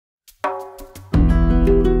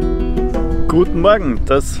Guten Morgen,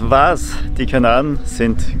 das war's. Die Kanaren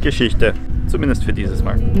sind Geschichte, zumindest für dieses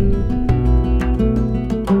Mal.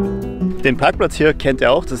 Den Parkplatz hier kennt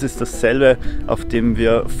ihr auch, das ist dasselbe, auf dem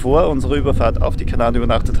wir vor unserer Überfahrt auf die Kanaren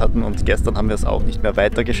übernachtet hatten, und gestern haben wir es auch nicht mehr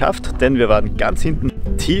weiter geschafft, denn wir waren ganz hinten,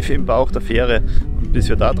 tief im Bauch der Fähre, und bis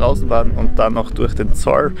wir da draußen waren und dann noch durch den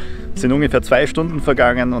Zoll sind ungefähr 2 Stunden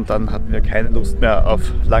vergangen und dann hatten wir keine Lust mehr auf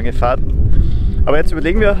lange Fahrten. Aber jetzt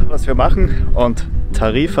überlegen wir, was wir machen, und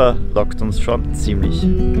Tarifa lockt uns schon ziemlich.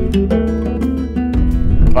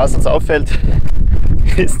 Was uns auffällt,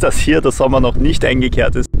 ist, dass hier der Sommer noch nicht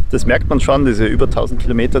eingekehrt ist. Das merkt man schon, diese über 1000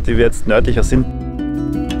 Kilometer, die wir jetzt nördlicher sind.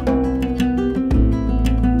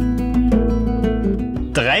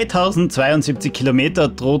 3072 Kilometer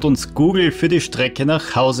droht uns Google für die Strecke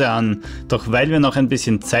nach Hause an. Doch weil wir noch ein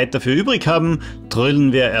bisschen Zeit dafür übrig haben,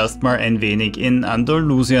 trödeln wir erstmal ein wenig in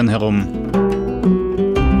Andalusien herum.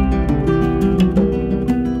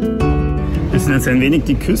 Wir sind jetzt ein wenig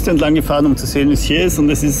die Küste entlang gefahren, um zu sehen, wie es hier ist,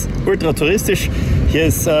 und es ist ultra touristisch. Hier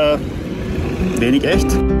ist wenig echt.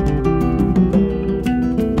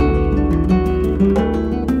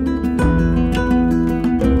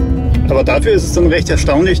 Aber dafür ist es dann recht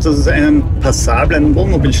erstaunlich, dass es einen passablen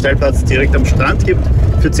Wohnmobilstellplatz direkt am Strand gibt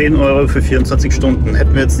für 10 Euro für 24 Stunden.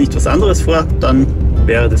 Hätten wir jetzt nicht was anderes vor, dann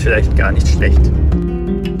wäre das vielleicht gar nicht schlecht.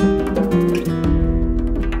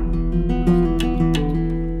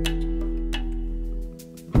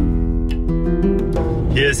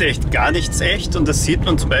 Hier ist echt gar nichts echt, und das sieht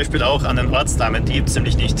man zum Beispiel auch an den Ortsnamen, die gibt es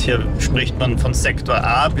nämlich nicht. Hier spricht man von Sektor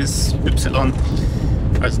A bis Y,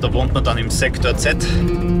 also da wohnt man dann im Sektor Z.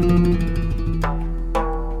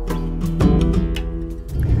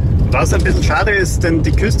 Was ein bisschen schade ist, denn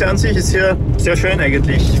die Küste an sich ist hier sehr schön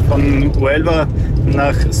eigentlich. Von Huelva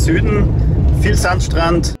nach Süden, viel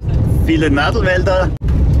Sandstrand, viele Nadelwälder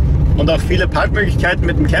und auch viele Parkmöglichkeiten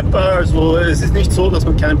mit dem Camper. Also es ist nicht so, dass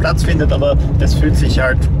man keinen Platz findet, aber es fühlt sich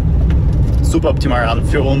halt super optimal an.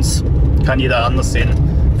 Für uns kann jeder anders sehen.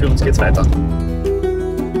 Für uns geht's weiter.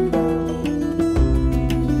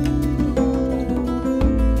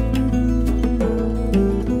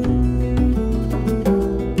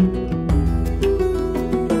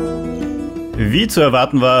 Wie zu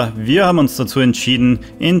erwarten war, wir haben uns dazu entschieden,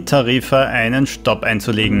 in Tarifa einen Stopp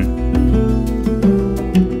einzulegen.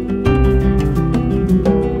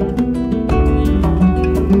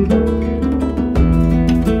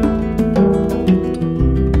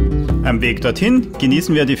 Am Weg dorthin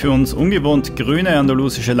genießen wir die für uns ungewohnt grüne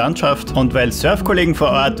andalusische Landschaft, und weil Surfkollegen vor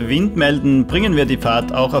Ort Wind melden, bringen wir die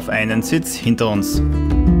Fahrt auch auf einen Sitz hinter uns.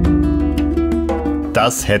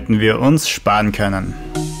 Das hätten wir uns sparen können.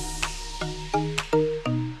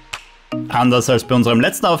 Anders als bei unserem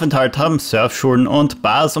letzten Aufenthalt haben Surfschulen und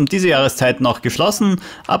Bars um diese Jahreszeit noch geschlossen,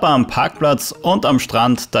 aber am Parkplatz und am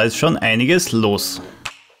Strand, da ist schon einiges los.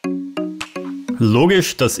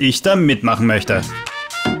 Logisch, dass ich da mitmachen möchte.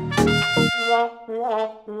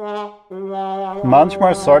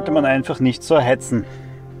 Manchmal sollte man einfach nicht so hetzen.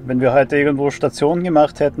 Wenn wir heute irgendwo Station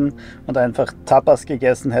gemacht hätten und einfach Tapas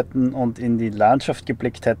gegessen hätten und in die Landschaft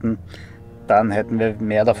geblickt hätten, dann hätten wir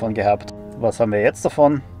mehr davon gehabt. Was haben wir jetzt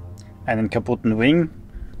davon? Einen kaputten Wing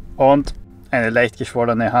und eine leicht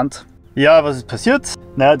geschwollene Hand. Ja, was ist passiert?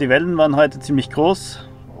 Naja, die Wellen waren heute ziemlich groß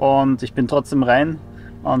und ich bin trotzdem rein,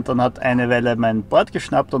 und dann hat eine Welle mein Board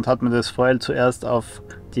geschnappt und hat mir das Foil zuerst auf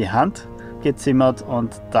die Hand gezimmert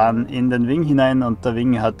und dann in den Wing hinein, und der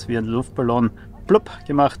Wing hat wie ein Luftballon plupp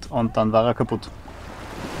gemacht und dann war er kaputt.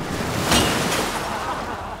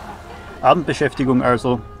 Abendbeschäftigung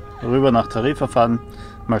also, rüber nach Tarifa fahren.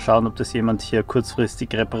 Mal schauen, ob das jemand hier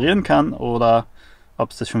kurzfristig reparieren kann oder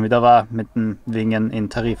ob es das schon wieder war mit den Wingen in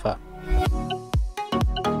Tarifa.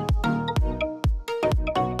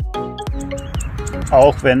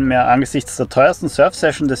 Auch wenn mir angesichts der teuersten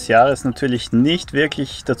Surf-Session des Jahres natürlich nicht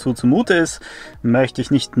wirklich dazu zumute ist, möchte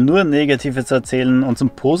ich nicht nur Negatives erzählen, und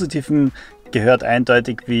zum Positiven gehört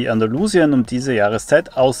eindeutig, wie Andalusien um diese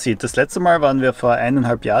Jahreszeit aussieht. Das letzte Mal waren wir vor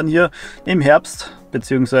 1,5 Jahren hier im Herbst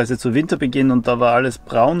bzw. zu Winterbeginn, und da war alles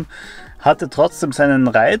braun, hatte trotzdem seinen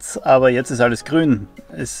Reiz, aber jetzt ist alles grün.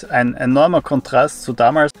 Ist ein enormer Kontrast zu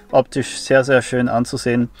damals, optisch sehr, sehr schön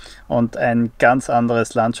anzusehen und ein ganz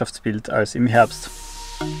anderes Landschaftsbild als im Herbst.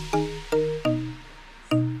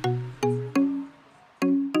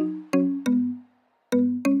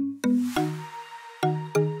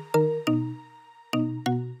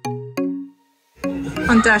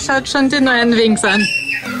 Und da schaut schon die neuen Wings an.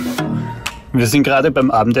 Wir sind gerade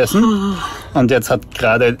beim Abendessen und jetzt hat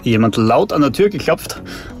gerade jemand laut an der Tür geklopft,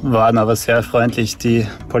 waren aber sehr freundlich die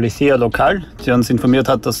Polizia lokal, die uns informiert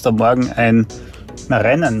hat, dass da morgen ein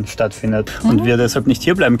Rennen stattfindet und wir deshalb nicht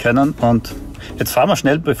hier bleiben können. Und jetzt fahren wir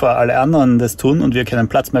schnell, bevor alle anderen das tun und wir keinen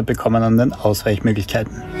Platz mehr bekommen an den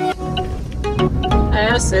Ausweichmöglichkeiten.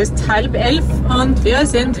 Es ist 10:30 und wir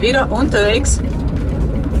sind wieder unterwegs,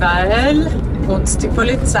 weil uns die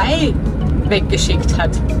Polizei weggeschickt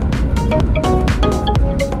hat.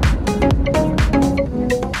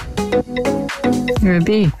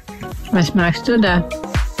 Ruby, was machst du da?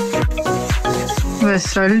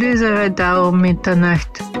 Was soll dieser da um Mitternacht?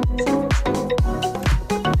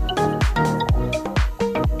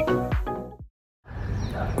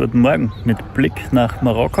 Guten Morgen mit Blick nach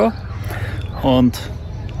Marokko und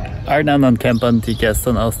allen anderen Campern, die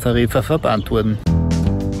gestern aus Tarifa verbannt wurden.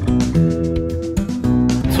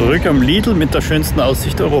 Zurück am Lidl mit der schönsten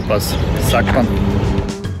Aussicht Europas, sagt man.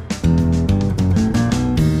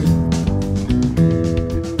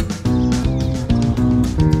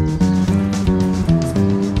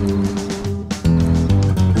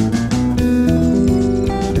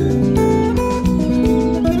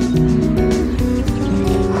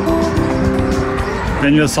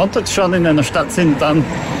 Wenn wir sonntags schon in einer Stadt sind, dann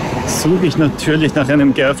suche ich natürlich nach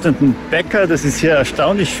einem geöffneten Bäcker. Das ist hier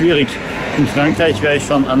erstaunlich schwierig. In Frankreich wäre ich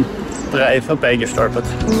schon an 3 vorbeigestolpert.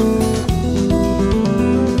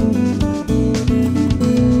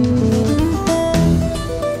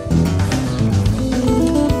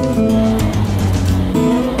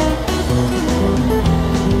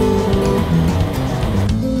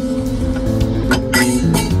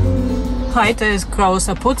 Heute ist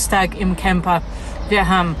großer Putztag im Camper. Wir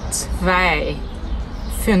haben 2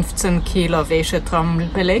 15 Kilo Wäschetrommeln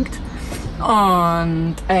belegt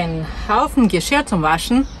und einen Haufen Geschirr zum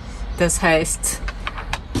Waschen. Das heißt,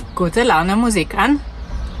 gute Laune, Musik an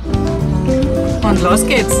und los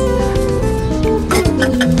geht's.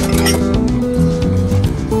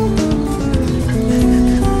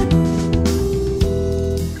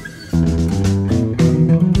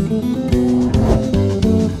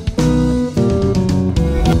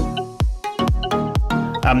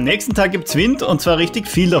 Am nächsten Tag gibt's Wind und zwar richtig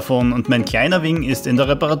viel davon und mein kleiner Wing ist in der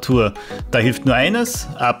Reparatur. Da hilft nur eines,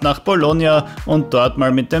 ab nach Bologna und dort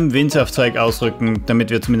mal mit dem Windsurfzeug ausrücken, damit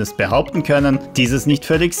wir zumindest behaupten können, dieses nicht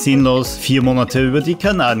völlig sinnlos 4 Monate über die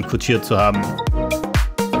Kanaren kutschiert zu haben.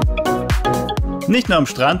 Nicht nur am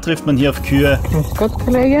Strand trifft man hier auf Kühe,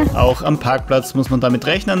 auch am Parkplatz muss man damit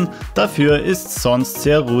rechnen, dafür ist sonst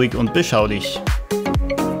sehr ruhig und beschaulich.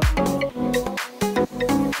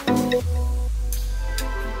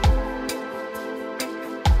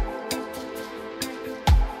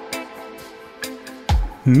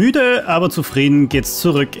 Müde, aber zufrieden geht's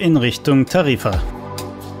zurück in Richtung Tarifa.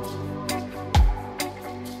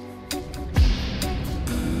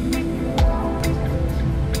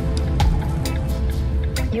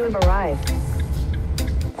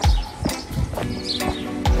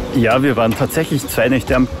 Ja, wir waren tatsächlich 2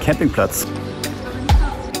 Nächte am Campingplatz.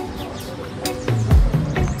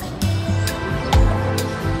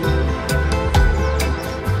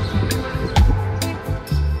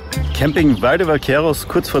 Camping Valdevaqueiros,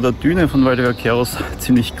 kurz vor der Düne von Valdevaqueiros,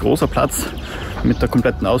 ziemlich großer Platz mit der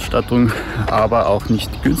kompletten Ausstattung, aber auch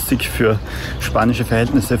nicht günstig für spanische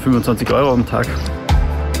Verhältnisse, 25 € am Tag.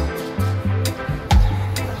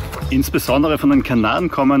 Insbesondere von den Kanaren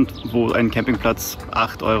kommend, wo ein Campingplatz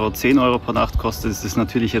 8 €, 10 € pro Nacht kostet, ist das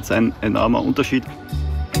natürlich jetzt ein enormer Unterschied.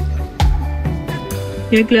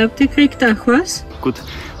 Ihr glaubt, ihr kriegt auch was? Gut,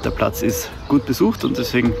 der Platz ist gut besucht und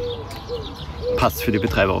deswegen passt für die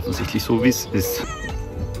Betreiber offensichtlich so, wie es ist.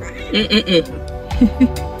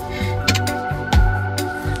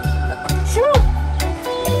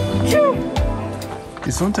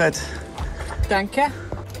 Gesundheit. Danke.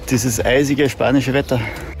 Dieses eisige spanische Wetter.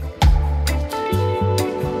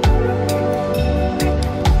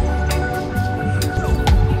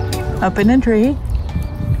 Up in a tree.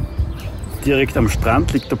 Direkt am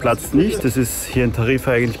Strand liegt der Platz nicht. Das ist hier in Tarifa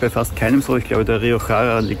eigentlich bei fast keinem so. Ich glaube, der Rio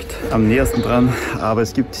Jara liegt am nähersten dran. Aber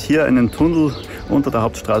es gibt hier einen Tunnel unter der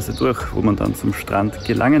Hauptstraße durch, wo man dann zum Strand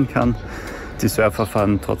gelangen kann. Die Surfer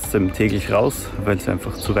fahren trotzdem täglich raus, weil es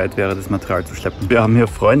einfach zu weit wäre, das Material zu schleppen. Wir haben hier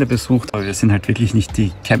Freunde besucht, aber wir sind halt wirklich nicht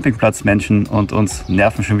die Campingplatzmenschen und uns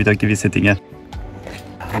nerven schon wieder gewisse Dinge.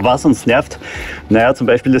 Was uns nervt? Naja, zum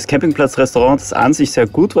Beispiel das Campingplatzrestaurant, das an sich sehr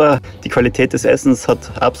gut war. Die Qualität des Essens hat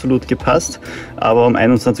absolut gepasst, aber um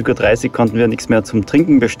 21:30 Uhr konnten wir nichts mehr zum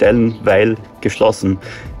Trinken bestellen, weil geschlossen.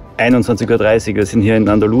 21:30 Uhr, wir sind hier in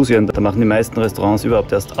Andalusien, da machen die meisten Restaurants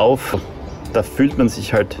überhaupt erst auf. da fühlt man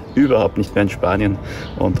sich halt überhaupt nicht mehr in Spanien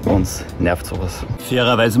und uns nervt sowas.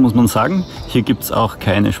 Fairerweise muss man sagen, hier gibt es auch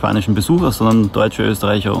keine spanischen Besucher, sondern Deutsche,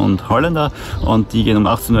 Österreicher und Holländer, und die gehen um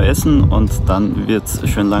 18 Uhr essen und dann wird es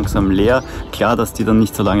schön langsam leer. Klar, dass die dann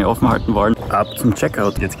nicht so lange offen halten wollen. Ab zum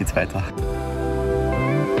Checkout, jetzt geht's weiter.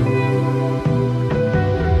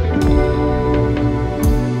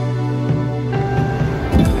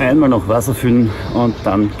 Einmal noch Wasser füllen und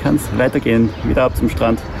dann kann es weitergehen, wieder ab zum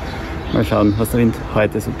Strand. Mal schauen, was der Wind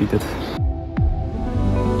heute so bietet.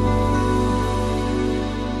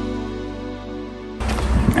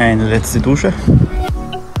 Eine letzte Dusche.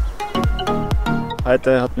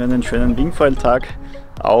 Heute hatten wir einen schönen Wingfoil-Tag,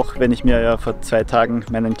 auch wenn ich mir ja vor 2 Tagen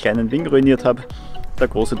meinen kleinen Wing ruiniert habe. Der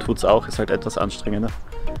große tut's auch, ist halt etwas anstrengender.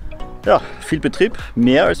 Ja, viel Betrieb,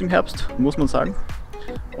 mehr als im Herbst, muss man sagen.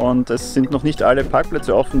 Und es sind noch nicht alle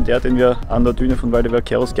Parkplätze offen. Der, den wir an der Düne von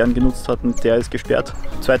Valdevaqueros gern genutzt hatten, der ist gesperrt.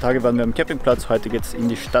 2 Tage waren wir am Campingplatz, heute geht es in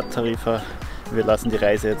die Stadt Tarifa. Wir lassen die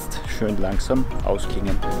Reise jetzt schön langsam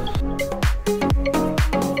ausklingen.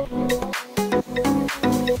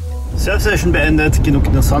 Surf-Session beendet, genug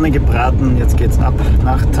in der Sonne gebraten. Jetzt geht es ab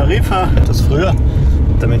nach Tarifa, etwas früher,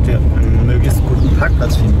 damit wir einen möglichst guten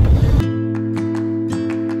Parkplatz finden.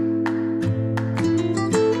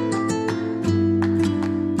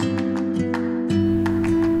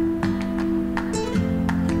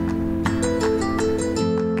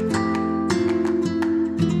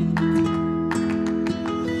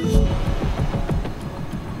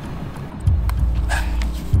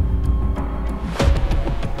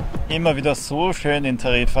 Immer wieder so schön in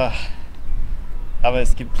Tarifa, aber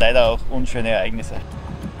es gibt leider auch unschöne Ereignisse.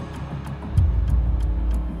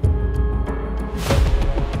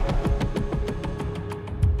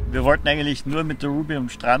 Wir wollten eigentlich nur mit der Ruby am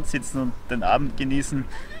Strand sitzen und den Abend genießen.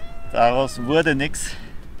 Daraus wurde nichts,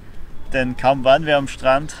 denn kaum waren wir am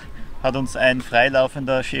Strand, hat uns ein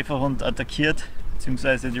freilaufender Schäferhund attackiert,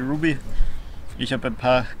 beziehungsweise die Ruby. Ich habe ein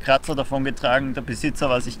paar Kratzer davon getragen. Der Besitzer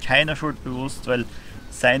war sich keiner Schuld bewusst, weil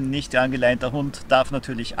sein nicht angeleinter Hund darf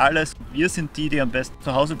natürlich alles. Wir sind die, die am besten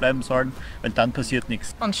zu Hause bleiben sollen, weil dann passiert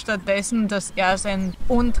nichts. Und stattdessen, dass er seinen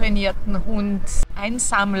untrainierten Hund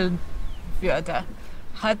einsammeln würde,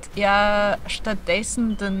 hat er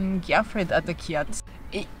stattdessen den Gerfried attackiert.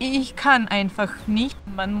 Ich kann einfach nicht.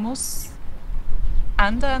 Man muss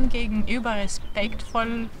anderen gegenüber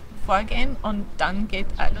respektvoll vorgehen und dann geht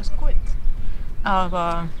alles gut.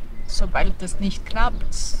 Aber sobald das nicht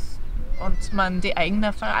klappt und man die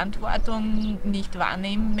eigene Verantwortung nicht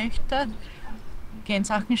wahrnehmen möchte, gehen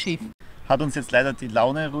Sachen schief. Hat uns jetzt leider die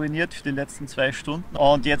Laune ruiniert für die letzten 2 Stunden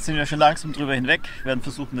und jetzt sind wir schon langsam drüber hinweg, werden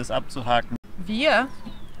versuchen, das abzuhaken. Wir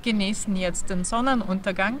genießen jetzt den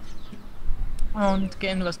Sonnenuntergang und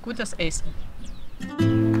gehen was Gutes essen.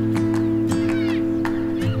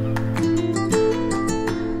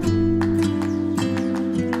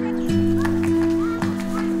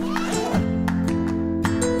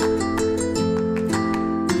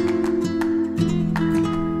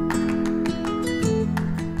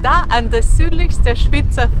 Da an der südlichsten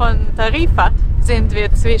Spitze von Tarifa sind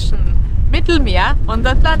wir zwischen Mittelmeer und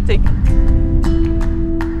Atlantik.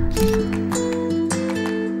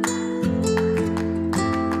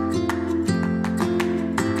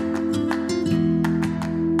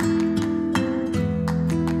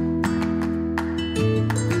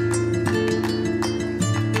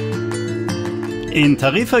 In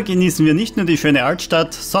Tarifa genießen wir nicht nur die schöne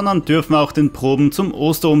Altstadt, sondern dürfen auch den Proben zum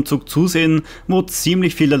Osterumzug zusehen, wo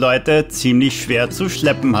ziemlich viele Leute ziemlich schwer zu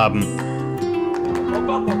schleppen haben.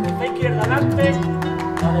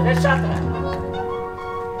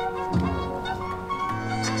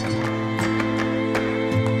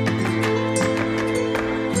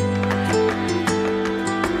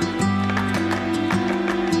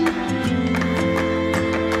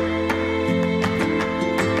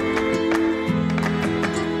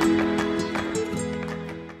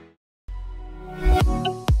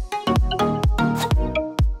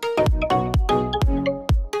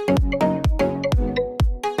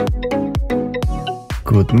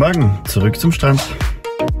 Guten Morgen, zurück zum Strand.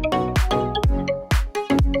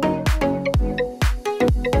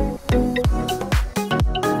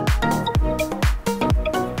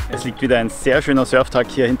 Es liegt wieder ein sehr schöner Surftag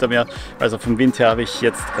hier hinter mir. Also vom Wind her habe ich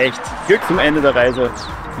jetzt echt Glück zum Ende der Reise.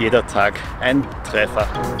 Jeder Tag ein Treffer.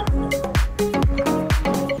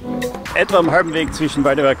 Etwa am halben Weg zwischen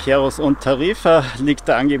Valdevaqueros und Tarifa liegt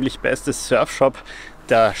der angeblich beste Surfshop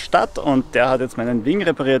der Stadt und der hat jetzt meinen Wing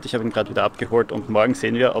repariert. Ich habe ihn gerade wieder abgeholt und morgen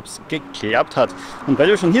sehen wir, ob es geklappt hat. Und weil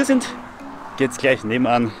wir schon hier sind, geht es gleich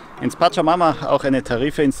nebenan ins Pachamama, auch eine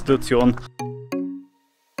Tarifa-Institution.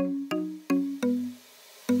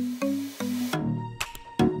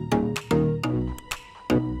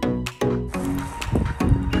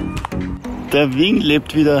 Der Wing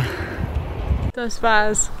lebt wieder. Das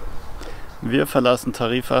war's. Wir verlassen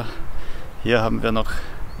Tarifa. Hier haben wir noch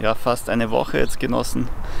fast eine Woche jetzt genossen.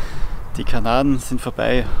 Die Kanaren sind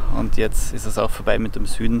vorbei und jetzt ist es auch vorbei mit dem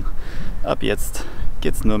Süden. Ab jetzt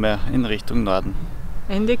geht es nur mehr in Richtung Norden.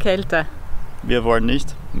 In die Kälte. Wir wollen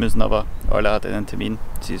nicht, müssen aber. Ola hat einen Termin,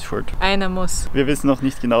 sie ist schuld. Einer muss. Wir wissen noch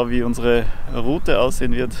nicht genau, wie unsere Route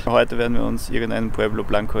aussehen wird. Heute werden wir uns irgendeinen Pueblo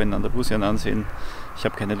Blanco in Andalusien ansehen. Ich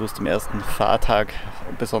habe keine Lust, am ersten Fahrtag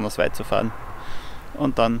besonders weit zu fahren.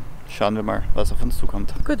 Und dann schauen wir mal, was auf uns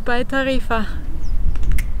zukommt. Goodbye, Tarifa.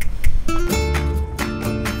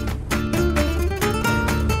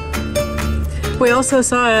 We also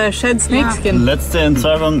saw a shed snakeskin. Letzte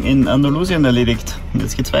Entsorgung in Andalusien erledigt. Und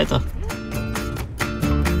jetzt geht's weiter.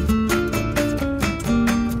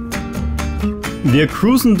 Wir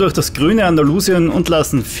cruisen durch das grüne Andalusien und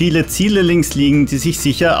lassen viele Ziele links liegen, die sich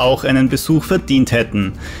sicher auch einen Besuch verdient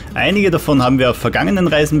hätten. Einige davon haben wir auf vergangenen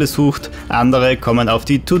Reisen besucht, andere kommen auf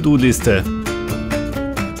die To-Do-Liste.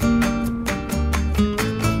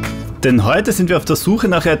 Denn heute sind wir auf der Suche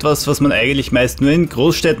nach etwas, was man eigentlich meist nur in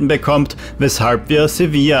Großstädten bekommt, weshalb wir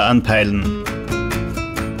Sevilla anpeilen.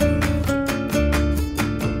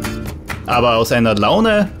 Aber aus einer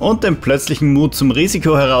Laune und dem plötzlichen Mut zum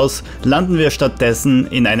Risiko heraus landen wir stattdessen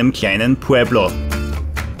in einem kleinen Pueblo.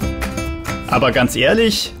 Aber ganz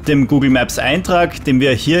ehrlich, dem Google Maps Eintrag, dem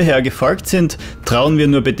wir hierher gefolgt sind, trauen wir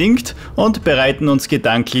nur bedingt und bereiten uns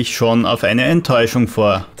gedanklich schon auf eine Enttäuschung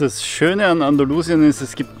vor. Das Schöne an Andalusien ist,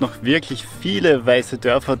 es gibt noch wirklich viele weiße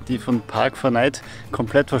Dörfer, die von Parkverneid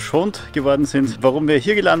komplett verschont geworden sind. Warum wir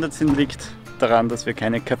hier gelandet sind, liegt daran, dass wir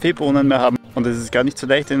keine Kaffeebohnen mehr haben. Und es ist gar nicht so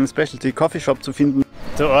leicht, einen Specialty Coffee Shop zu finden.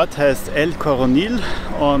 Der Ort heißt El Coronil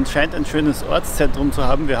und scheint ein schönes Ortszentrum zu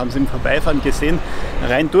haben. Wir haben es im Vorbeifahren gesehen.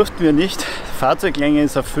 Rein durften wir nicht. Die Fahrzeuglänge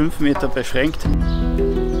ist auf 5 Meter beschränkt.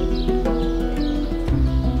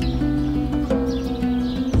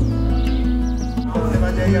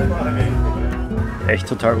 Echt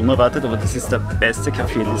total unerwartet, aber das ist der beste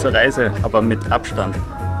Kaffee dieser Reise. Aber mit Abstand.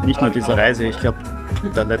 Nicht nur dieser Reise, ich glaube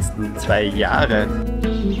der letzten 2 Jahre.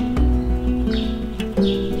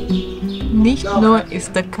 Nicht nur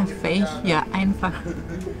ist der Kaffee hier einfach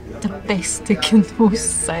der beste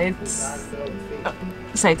Genuss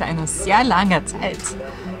seit einer sehr langen Zeit,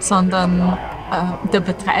 sondern der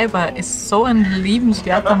Betreiber ist so ein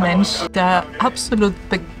liebenswerter Mensch, der absolut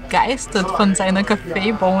begeistert von seiner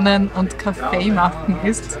Kaffeebohnen und Kaffee machen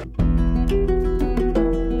ist.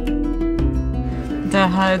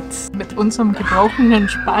 Der hat mit unserem gebrochenen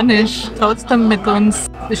Spanisch trotzdem mit uns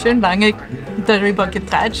schön lange darüber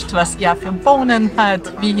getratscht, was er für Bohnen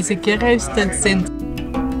hat, wie sie geröstet sind.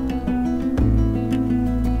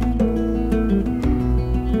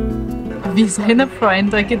 Wie seine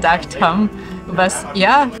Freunde gedacht haben, was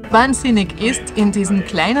er wahnsinnig ist, in diesem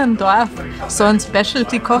kleinen Dorf so ein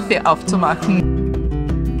Specialty Coffee aufzumachen.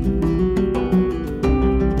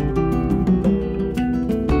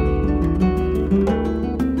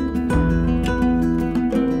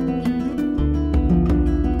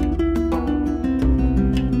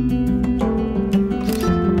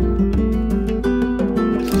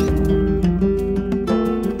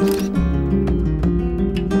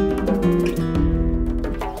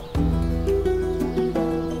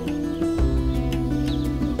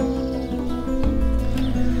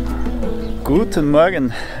 Guten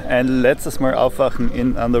Morgen, ein letztes Mal aufwachen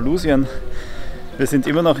in Andalusien. Wir sind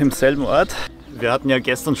immer noch im selben Ort. Wir hatten ja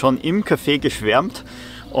gestern schon im Café geschwärmt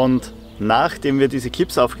und nachdem wir diese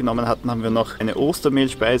Clips aufgenommen hatten, haben wir noch eine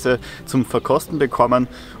Ostermehlspeise zum Verkosten bekommen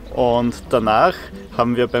und danach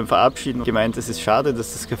haben wir beim Verabschieden gemeint, es ist schade,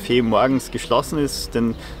 dass das Café morgens geschlossen ist,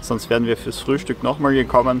 denn sonst wären wir fürs Frühstück nochmal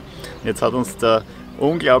gekommen. Jetzt hat uns der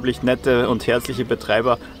unglaublich nette und herzliche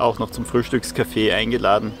Betreiber auch noch zum Frühstückscafé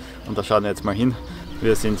eingeladen und da schauen wir jetzt mal hin.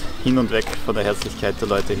 Wir sind hin und weg von der Herzlichkeit der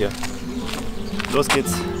Leute hier. Los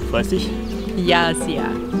geht's, freust dich? Ja, sehr.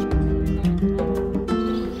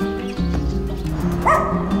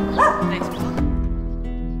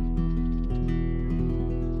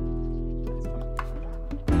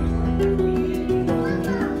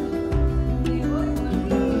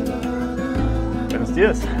 Buenos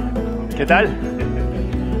días. ¿Qué tal?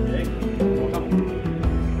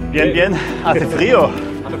 Bien, bien. Hace frío.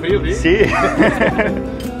 Hace frío, sí. Sí.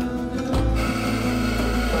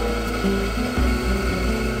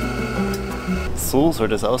 So soll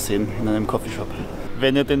das aussehen in einem Coffeeshop.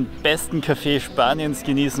 Wenn ihr den besten Kaffee Spaniens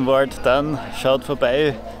genießen wollt, dann schaut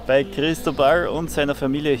vorbei bei Cristobal und seiner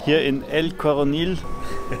Familie hier in El Coronil.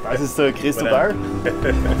 Das ist der Cristobal.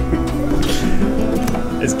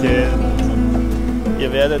 Es que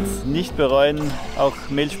Ihr werdet nicht bereuen, auch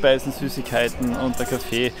Mehlspeisen, Süßigkeiten und der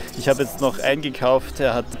Kaffee. Ich habe jetzt noch eingekauft,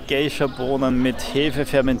 er hat Geisha-Bohnen mit Hefe,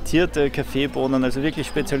 fermentierte Kaffeebohnen, also wirklich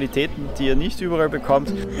Spezialitäten, die ihr nicht überall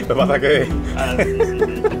bekommt.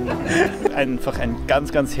 Einfach ein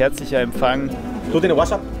ganz, ganz herzlicher Empfang. ¿Tú tienes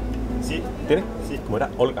WhatsApp? Sie? ¿Tienes? Sí. ¿Cómo era?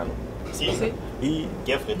 Olga, ¿no? Sie? Y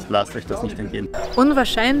Gerfried. Lasst euch das nicht entgehen.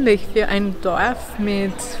 Unwahrscheinlich für ein Dorf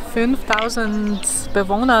mit 5000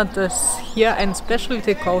 Bewohnern, dass hier ein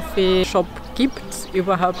Specialty Coffee Shop gibt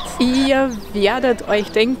überhaupt. Ihr werdet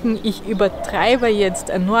euch denken, ich übertreibe jetzt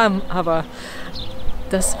enorm, aber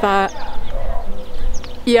das war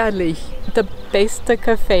ehrlich der beste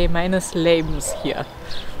Kaffee meines Lebens hier.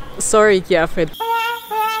 Sorry, Gerfried.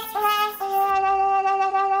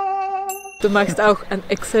 Du machst auch einen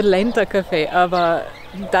exzellenter Kaffee, aber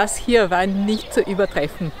das hier war nicht zu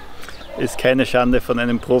übertreffen. Ist keine Schande, von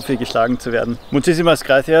einem Profi geschlagen zu werden. Muchísimas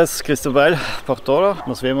gracias, Cristóbal, por todo.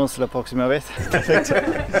 Nos vemos la próxima vez. Perfecto.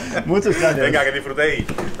 Muchas gracias. Venga, que disfrutéis.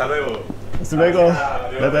 Hasta luego. Hasta luego.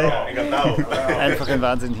 Bye bye. Encantado. Einfach ein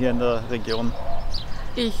Wahnsinn hier in der Region.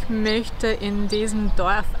 Ich möchte in diesem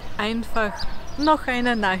Dorf einfach noch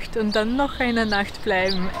eine Nacht und dann noch eine Nacht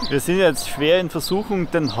bleiben. Wir sind jetzt schwer in Versuchung,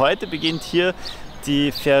 denn heute beginnt hier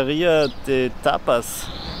die Feria de Tapas,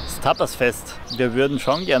 das Tapasfest. Wir würden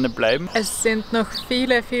schon gerne bleiben. Es sind noch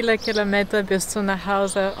viele, viele Kilometer bis zu nach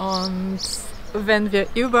Hause und wenn wir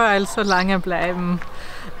überall so lange bleiben,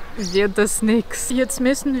 wird das nichts. Jetzt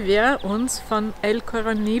müssen wir uns von El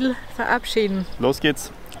Coronil verabschieden. Los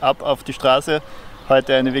geht's, ab auf die Straße.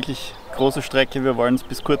 Heute eine wirklich große Strecke. Wir wollen es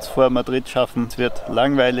bis kurz vor Madrid schaffen. Es wird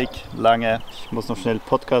langweilig, lange. Ich muss noch schnell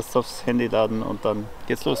Podcasts aufs Handy laden und dann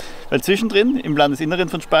geht's los. Weil zwischendrin, im Landesinneren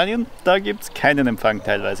von Spanien, da gibt es keinen Empfang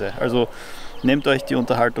teilweise. Also nehmt euch die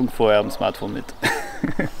Unterhaltung vorher am Smartphone mit.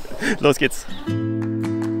 Los geht's!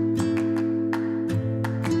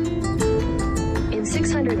 In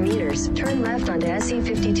 600 meters, turn left onto SE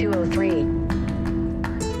 5203.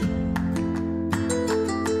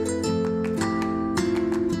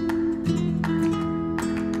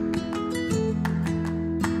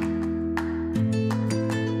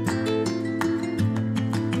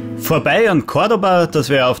 Vorbei an Cordoba, das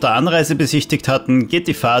wir auf der Anreise besichtigt hatten, geht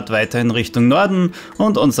die Fahrt weiter in Richtung Norden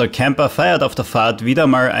und unser Camper feiert auf der Fahrt wieder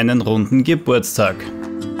mal einen runden Geburtstag.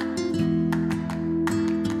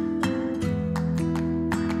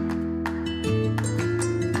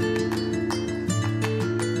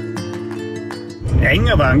 Eng,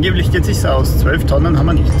 aber angeblich geht sich's aus. 12 Tonnen haben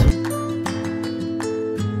wir nicht.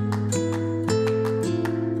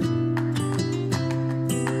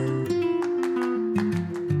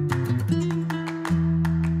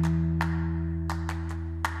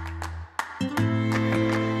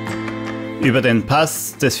 Über den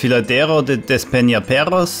Pass des Filadero de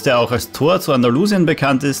Despeñaperros, der auch als Tor zu Andalusien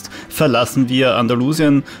bekannt ist, verlassen wir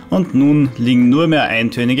Andalusien und nun liegen nur mehr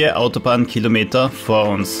eintönige Autobahnkilometer vor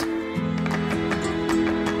uns.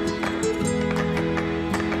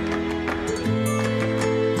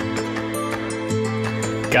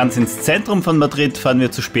 Ganz ins Zentrum von Madrid fahren wir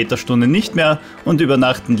zu später Stunde nicht mehr und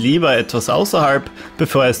übernachten lieber etwas außerhalb,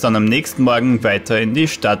 bevor es dann am nächsten Morgen weiter in die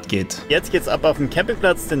Stadt geht. Jetzt geht's ab auf den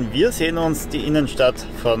Campingplatz, denn wir sehen uns die Innenstadt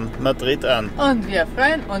von Madrid an. Und wir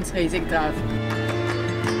freuen uns riesig drauf.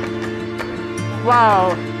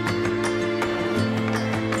 Wow!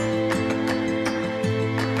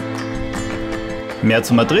 Mehr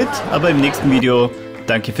zu Madrid, aber im nächsten Video.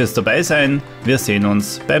 Danke fürs Dabeisein. Wir sehen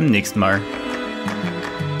uns beim nächsten Mal.